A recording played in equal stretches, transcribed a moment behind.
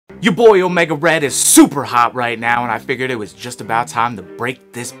Your boy Omega Red is super hot right now, and I figured it was just about time to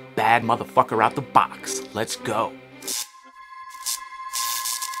break this bad motherfucker out the box. Let's go.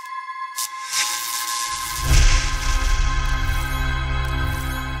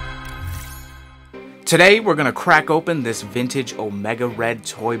 Today, we're gonna crack open this vintage Omega Red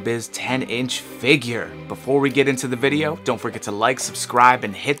Toy Biz 10-inch figure. Before we get into the video, don't forget to like, subscribe,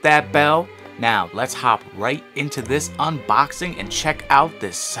 and hit that bell. Now, let's hop right into this unboxing and check out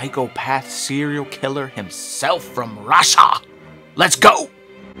this psychopath serial killer himself from Russia. Let's go!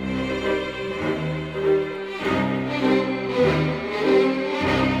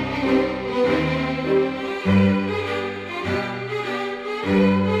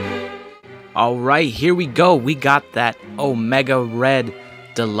 Alright, here we go. We got that Omega Red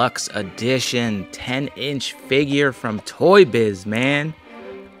Deluxe Edition 10-inch figure from Toy Biz, man.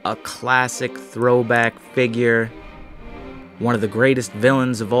 A classic throwback figure. One of the greatest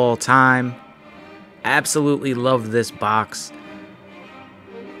villains of all time. Absolutely love this box.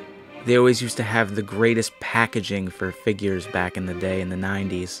 They always used to have the greatest packaging for figures back in the day in the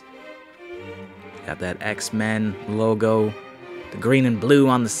 90s. Got that Xmen logo. The green and blue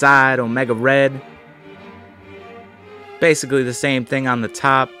on the side, Omega Red. Basically the same thing on the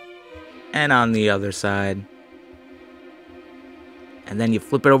top and on the other side. And then you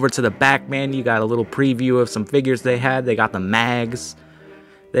flip it over to the back, man. You got a little preview of some figures they had. They got the mags.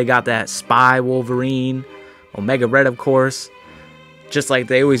 They got that Spy Wolverine. Omega Red, of course. Just like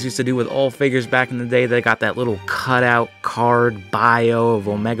they always used to do with all figures back in the day. They got that little cutout card bio of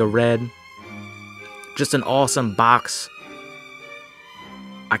Omega Red. Just an awesome box.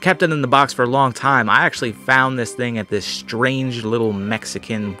 I kept it in the box for a long time. I actually found this thing at this strange little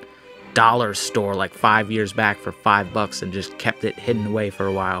Mexican dollar store like 5 years back for $5 and just kept it hidden away for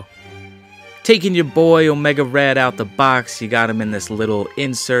a while. Taking your boy Omega Red out the box, you got him in this little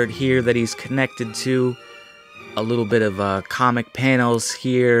insert here that he's connected to. A little bit of comic panels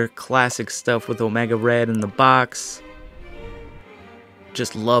here, classic stuff with Omega Red in the box.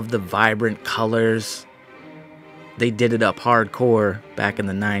 Just love the vibrant colors. They did it up hardcore back in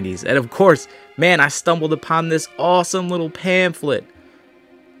the 90s. And of course, man, I stumbled upon this awesome little pamphlet.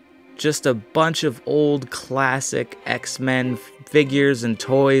 Just a bunch of old classic X-Men figures and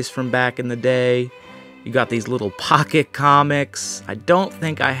toys from back in the day. You got these little pocket comics. I don't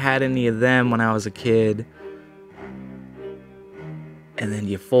think I had any of them when I was a kid. And then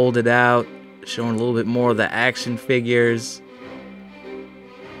you fold it out, showing a little bit more of the action figures.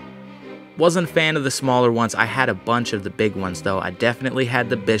 Wasn't a fan of the smaller ones. I had a bunch of the big ones, though. I definitely had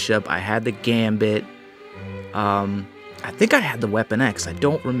the Bishop. I had the Gambit. I think I had the Weapon X. I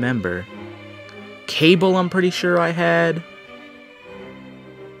don't remember. Cable, I'm pretty sure I had.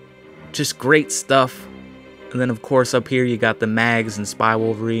 Just great stuff. And then, of course, up here you got the Mags and Spy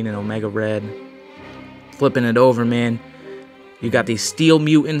Wolverine and Omega Red. Flipping it over, man. You got these Steel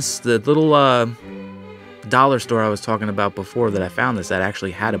Mutants. The little dollar store I was talking about before that I found this that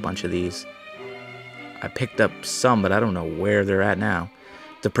actually had a bunch of these. I picked up some, but I don't know where they're at now.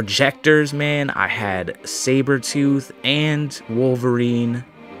 The Projectors, man, I had Sabretooth and Wolverine.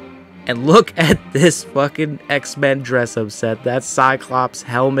 And look at this fucking X-Men dress-up set. That Cyclops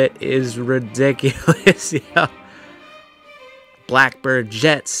helmet is ridiculous. Yeah. Blackbird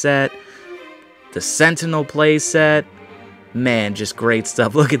Jet set. The Sentinel play set. Man, just great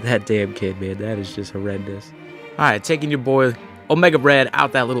stuff. Look at that damn kid, man. That is just horrendous. Alright, taking your boy Omega Red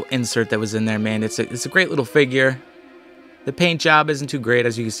out that little insert that was in there, man. It's a great little figure. The paint job isn't too great,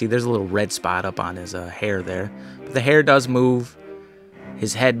 as you can see. There's a little red spot up on his hair there. But the hair does move.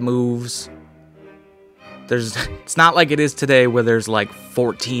 His head moves. It's not like it is today where there's like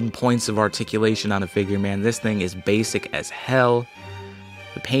 14 points of articulation on a figure, man. This thing is basic as hell.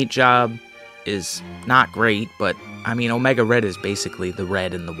 The paint job is not great, but I mean, Omega Red is basically the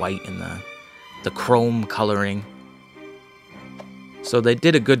red and the white and the chrome coloring. So they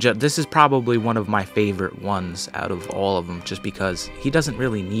did a good job. This is probably one of my favorite ones out of all of them, just because he doesn't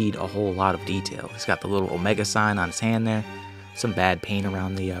really need a whole lot of detail. He's got the little Omega sign on his hand there. Some bad paint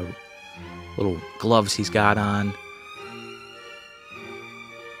around the little gloves he's got on.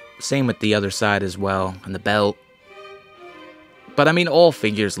 Same with the other side as well, and the belt. But I mean, all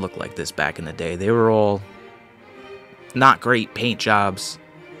figures look like this back in the day. They were all not great paint jobs.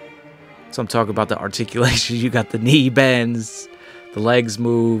 So I'm talking about the articulation. You got the knee bends, the legs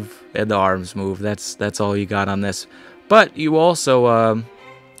move, and the arms move. That's all you got on this. But you also,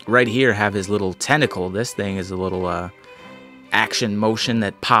 right here, have his little tentacle. This thing is a little action motion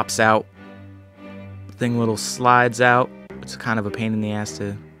that pops out. Thing little slides out. It's kind of a pain in the ass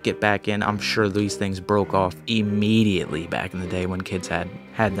to get back in. I'm sure these things broke off immediately back in the day when kids had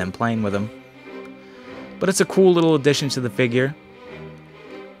had them playing with him. But it's a cool little addition to the figure.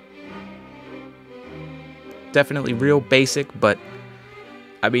 Definitely real basic, but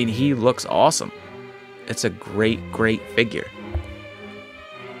I mean, he looks awesome. It's a great figure.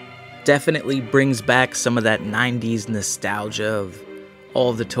 Definitely brings back some of that 90s nostalgia of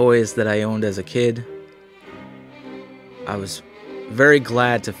all the toys that I owned as a kid. I was very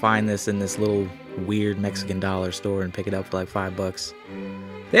glad to find this in this little weird Mexican dollar store and pick it up for like $5.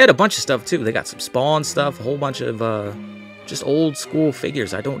 They had a bunch of stuff too. They got some Spawn stuff, a whole bunch of just old school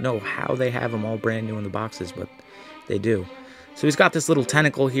figures. I don't know how they have them all brand new in the boxes, but they do. So he's got this little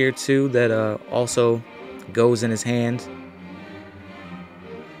tentacle here too that also goes in his hand.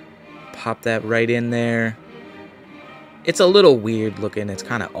 Pop that right in there. It's a little weird looking. It's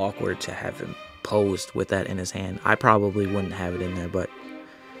kind of awkward to have him posed with that in his hand. I probably wouldn't have it in there, but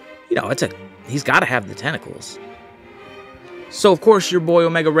you know, he's got to have the tentacles. So of course your boy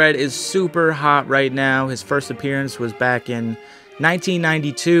Omega Red is super hot right now. His first appearance was back in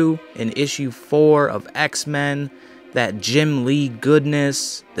 1992 in issue 4 of Xmen. That Jim Lee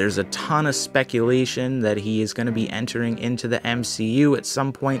goodness. There's a ton of speculation that he is going to be entering into the MCU at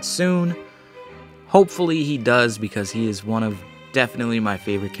some point soon. Hopefully he does, because he is one of definitely my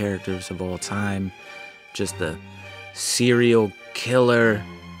favorite characters of all time. Just the serial killer,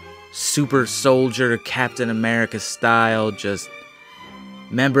 super soldier, Captain America style, just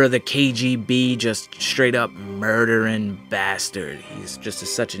member of the KGB, just straight up murdering bastard. He's just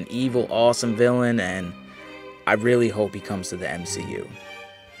such an evil, awesome villain, and I really hope he comes to the MCU.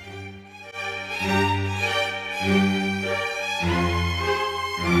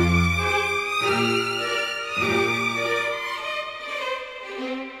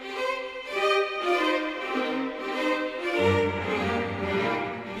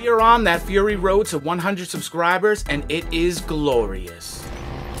 We are on that Fury road to 100 subscribers, and it is glorious.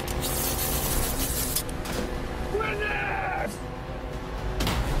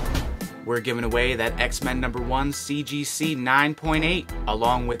 We're giving away that Xmen #1 CGC 9.8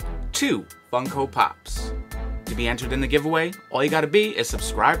 along with 2 Funko Pops. To be entered in the giveaway, all you gotta be is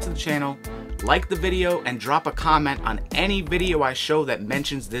subscribe to the channel, like the video, and drop a comment on any video I show that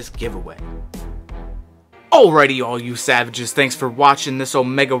mentions this giveaway. Alrighty, all you savages, thanks for watching this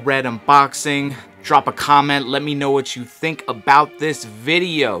Omega Red unboxing. Drop a comment, let me know what you think about this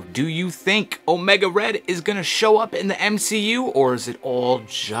video. Do you think Omega Red is gonna show up in the MCU, or is it all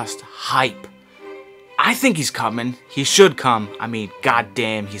just hype? I think he's coming. He should come. I mean,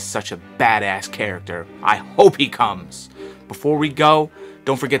 goddamn, he's such a badass character. I hope he comes. Before we go,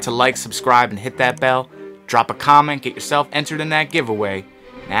 don't forget to like, subscribe, and hit that bell. Drop a comment, get yourself entered in that giveaway.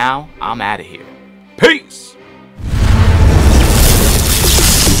 Now, I'm out of here. Peace!